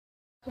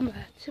Welcome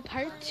back to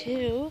part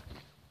 2.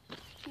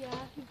 Yeah,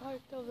 he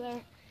parked over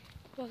there.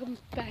 Welcome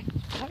back to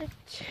part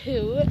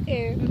 2.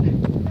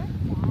 And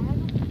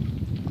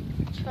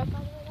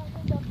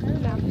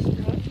now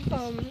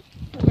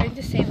we're going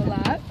to save a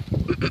lot.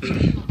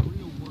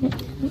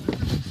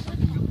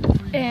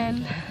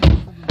 And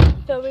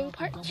filming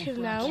part 2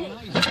 now.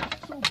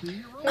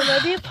 There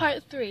might be a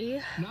part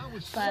 3,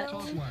 but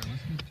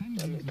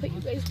let me put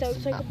you guys down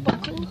so I can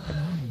buckle.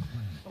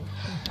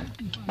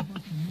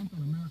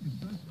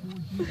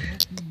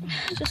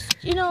 Just,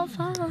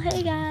 follow.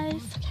 Hey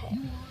guys. Okay.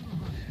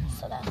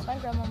 So that's my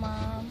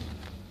grandma.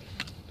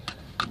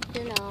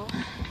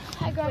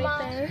 Hi grandma.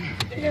 Right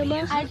there.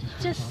 Grandma. I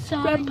just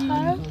saw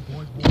Grandpa. you.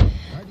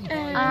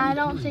 I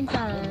don't think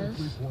that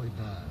is.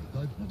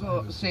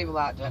 Save a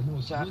lot,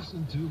 Chuck.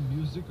 Listen to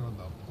music on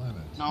the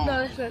planet. No,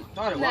 that's not.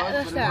 Thought it was,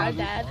 That's but not our it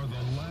dad.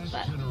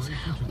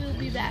 But we'll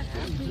be back.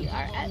 We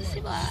are at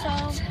Save a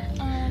Lot.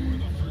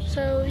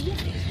 So yeah,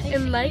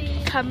 and like,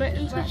 comment,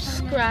 and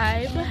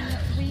subscribe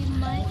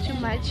to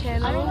my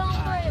channel.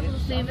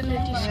 Leave in the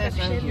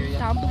description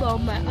down below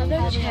my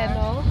other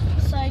channel,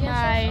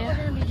 my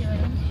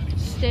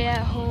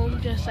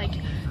stay-at-home just like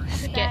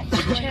sketch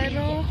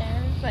channel.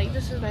 Like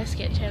this is my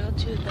sketch channel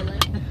too, but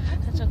like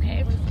that's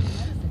okay.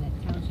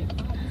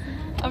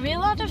 Are we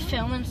allowed to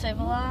film and save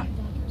a lot?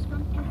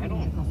 I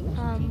don't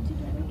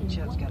know.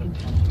 Chad's got a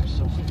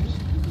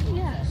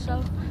Yeah,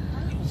 so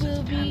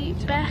we'll be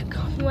back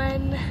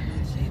when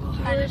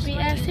we'll be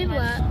at Save a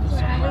Lot. We're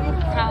having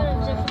a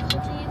problem.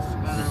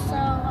 So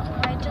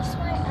I just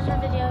want to end the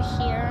video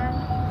here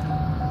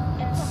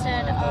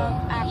instead of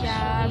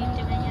actually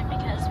doing it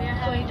because we are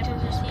having Going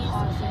to just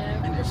pause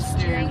it. the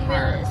steering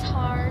wheel is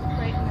hard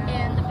Right now.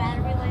 and the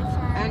battery lights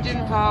are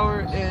Engine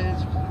power is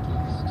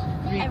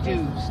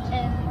reduced.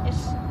 and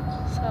it's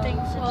So things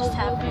that just we'll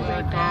happen. be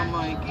right back.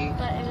 Mikey.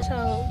 But it was,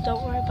 So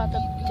don't worry about the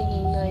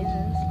dinging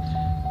noises.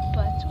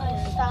 But I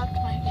stopped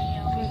my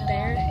video. we're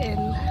there in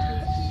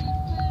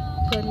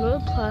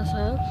Glenwood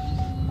Plaza,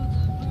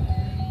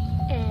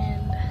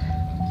 and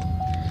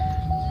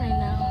right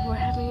now we're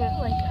having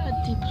like a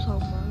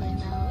diploma. Right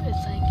now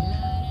it's like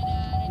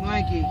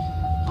Mikey.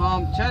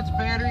 Chad's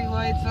battery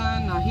lights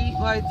on, the heat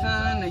lights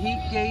on, the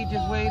heat gauge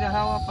is way the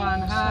hell up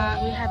on so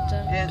high. we have to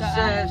It go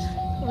says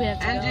out. We have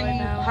to go engine right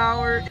now.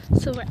 power.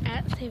 So we're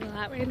at Save a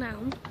Lot right now,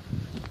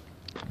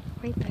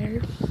 right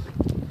there,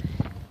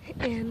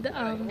 and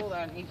Hold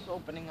on, he's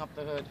opening up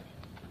the hood.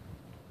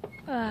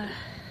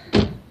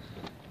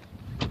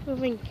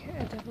 moving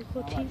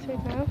difficulties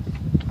right now.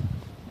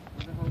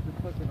 Where the hell is the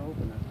fucking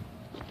opener?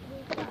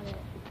 we got it.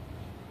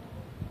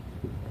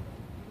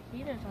 The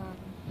heater's on.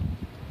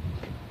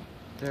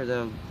 There's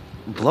a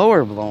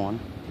blower blowing.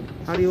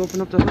 How do you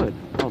open up the hood?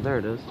 Oh, there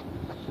it is.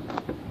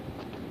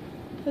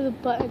 There's a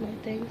button,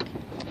 I think.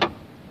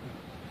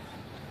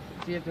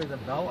 See if there's a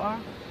belt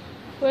off.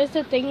 Where's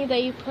the thingy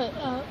that you put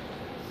up?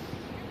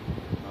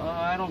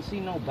 I don't see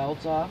no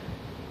belts off.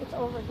 It's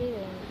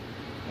overheating.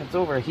 It's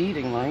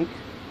overheating, like.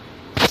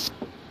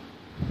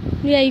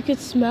 Yeah, you could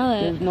smell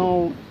it.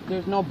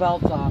 There's no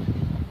belts off.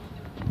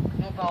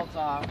 No belts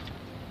off.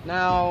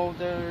 Now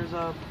there's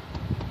a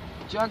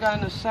jug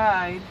on the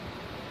side.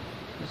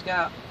 It's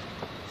got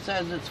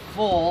says it's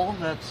full.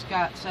 That's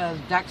got says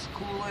Dex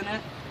Cool in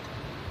it.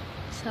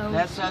 So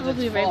That says we'll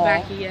be it's right full.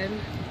 back again.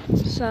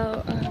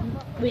 So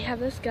we have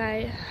this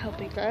guy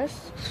helping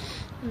us.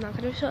 I'm not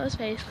gonna show his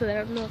face because I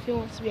don't know if he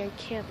wants to be on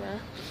camera.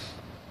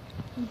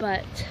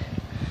 But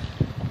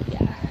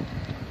yeah.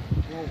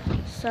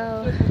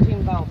 So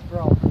 15 belts,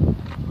 bro. Or if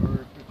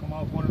you come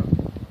off one of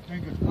the, I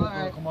think it's going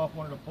Alright. to come off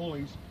one of the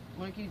pulleys.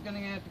 Mikey's gonna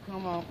have to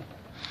come out.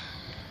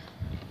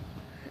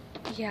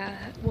 yeah,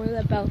 one of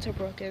the belts are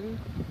broken.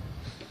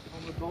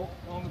 On the bolt,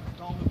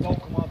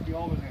 come off the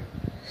alternator.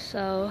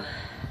 So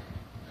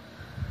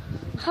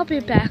I'll be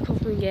back when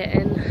we get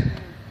in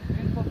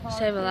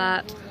Save a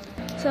Lot.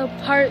 So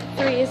part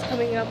 3 is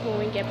coming up when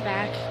we get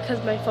back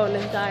because my phone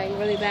is dying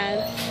really bad.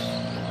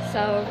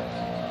 So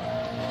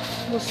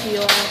we'll see you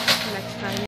all next time.